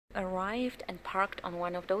arrived and parked on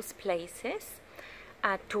one of those places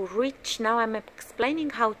to reach, now I'm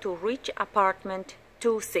explaining how to reach apartment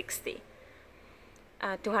 260.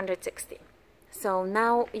 So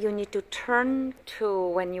now you need to turn to,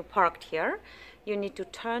 when you parked here, you need to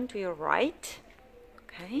turn to your right,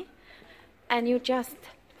 okay, and you just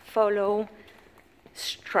follow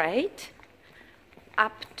straight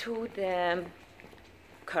up to the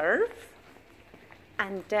curve,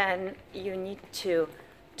 and then you need to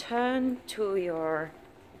turn to your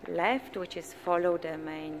left, which is follow the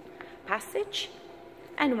main passage,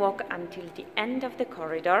 and walk until the end of the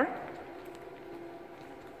corridor.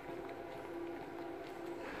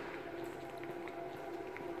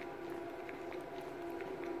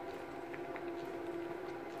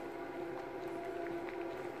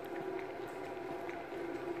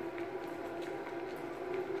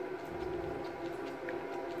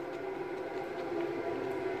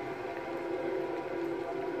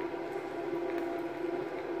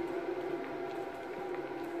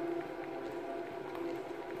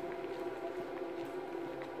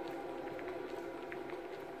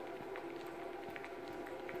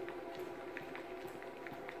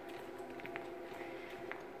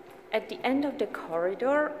 At the end of the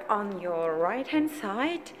corridor, on your right-hand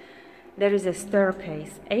side, there is a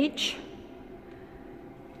staircase H,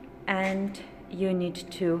 and you need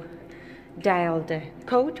to dial the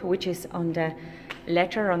code, which is on the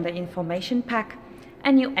letter on the information pack,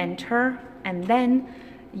 and you enter, and then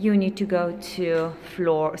you need to go to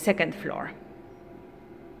second floor.